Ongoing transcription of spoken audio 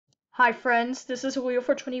Hi friends, this is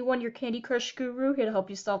Leo421, your Candy Crush guru, here to help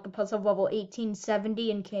you solve the puzzle of level 1870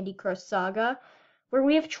 in Candy Crush Saga, where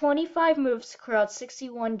we have 25 moves to clear out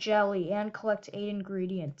 61 jelly and collect 8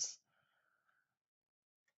 ingredients.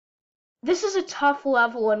 This is a tough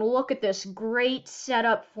level, and look at this great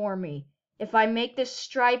setup for me. If I make this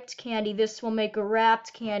striped candy, this will make a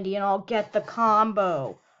wrapped candy, and I'll get the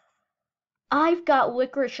combo. I've got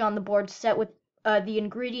licorice on the board set with the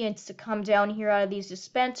ingredients to come down here out of these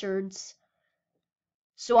dispensers.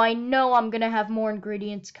 So I know I'm going to have more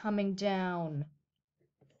ingredients coming down.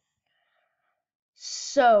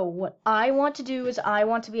 So what I want to do is I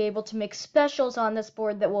want to be able to make specials on this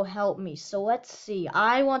board that will help me. So let's see.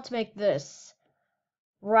 I want to make this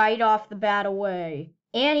right off the bat away.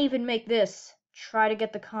 And even make this. Try to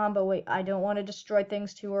get the combo. Wait, I don't want to destroy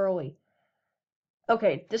things too early.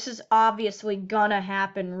 Okay, this is obviously gonna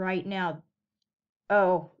happen right now.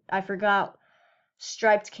 Oh, I forgot.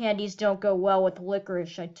 Striped candies don't go well with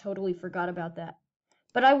licorice. I totally forgot about that.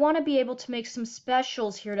 But I want to be able to make some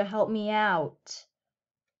specials here to help me out.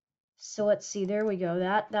 So let's see, there we go.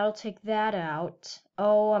 That'll take that out.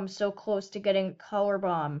 Oh, I'm so close to getting a color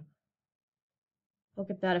bomb. Look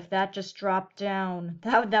at that, if that just dropped down.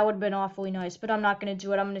 That would have been awfully nice, but I'm not going to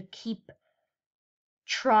do it. I'm going to keep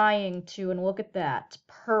trying to, and look at that.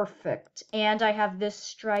 Perfect. And I have this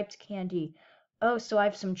striped candy. Oh, so I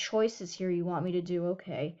have some choices here you want me to do.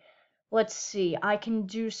 Okay. Let's see. I can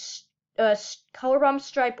do color bomb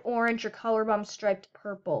stripe orange or color bomb striped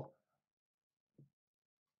purple.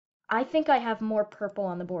 I think I have more purple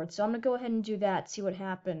on the board, so I'm going to go ahead and do that, see what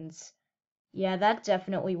happens. Yeah, that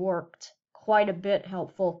definitely worked. Quite a bit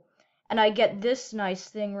helpful. And I get this nice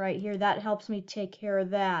thing right here. That helps me take care of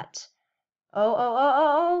that.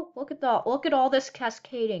 Oh, look at all this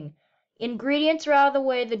cascading. Ingredients are out of the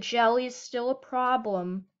way. The jelly is still a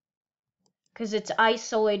problem because it's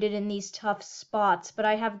isolated in these tough spots, but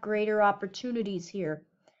I have greater opportunities here.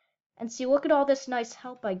 And see, look at all this nice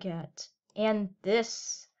help I get. And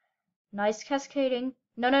this. Nice cascading.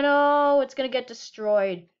 No, it's gonna get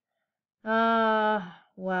destroyed.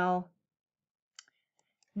 Well.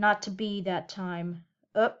 Not to be that time.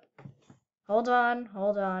 Hold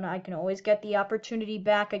on. I can always get the opportunity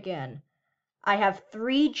back again. I have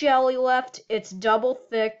 3 jelly left, it's double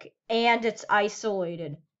thick, and it's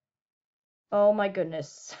isolated. Oh my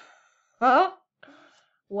goodness. Huh?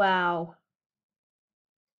 Wow.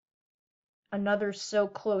 Another so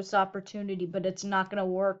close opportunity, but it's not gonna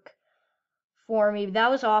work for me.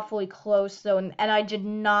 That was awfully close though, and I did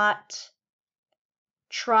not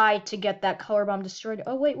try to get that color bomb destroyed.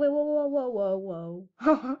 Oh wait, whoa.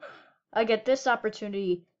 I get this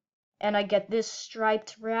opportunity, and I get this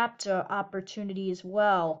striped raptor opportunity as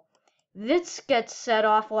well. This gets set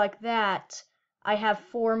off like that. I have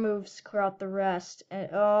 4 moves to clear out the rest, and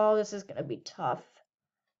oh, this is gonna be tough.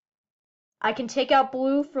 I can take out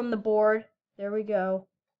blue from the board. There we go.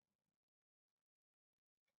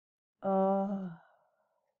 Oh,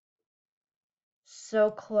 so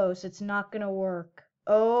close. It's not gonna work.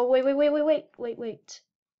 Oh, wait.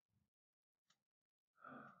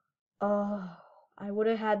 Oh, I would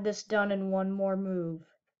have had this done in one more move.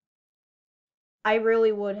 I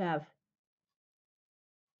really would have.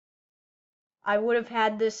 I would have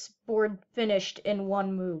had this board finished in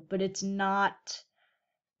one move, but it's not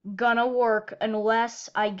gonna work unless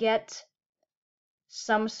I get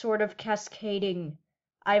some sort of cascading.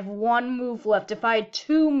 I have 1 move left. If I had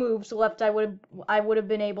 2 moves left, I would have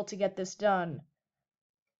been able to get this done.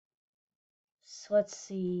 So let's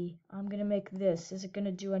see. I'm gonna make this. Is it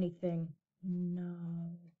gonna do anything?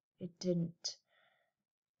 No, it didn't.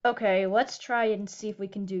 Okay, let's try and see if we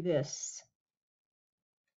can do this.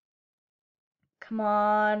 Come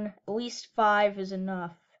on, at least 5 is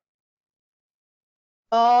enough.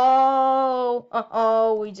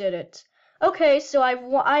 Oh, we did it. Okay, so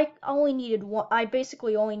I only needed one. I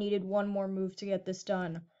basically only needed 1 more move to get this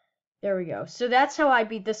done. There we go. So that's how I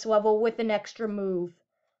beat this level with an extra move.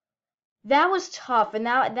 That was tough, and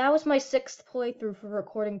that was my 6th playthrough for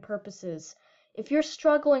recording purposes. If you're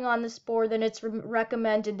struggling on this board, then it's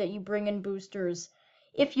recommended that you bring in boosters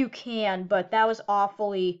if you can, but that was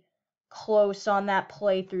awfully close on that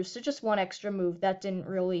playthrough. So just 1 extra move. That didn't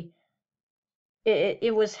really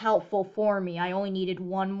it was helpful for me. I only needed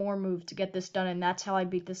 1 more move to get this done, and that's how I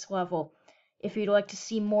beat this level. If you'd like to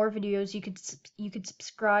see more videos, you could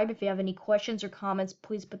subscribe. If you have any questions or comments,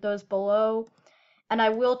 please put those below. And I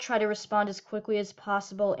will try to respond as quickly as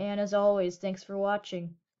possible. And as always, thanks for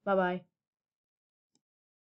watching. Bye-bye.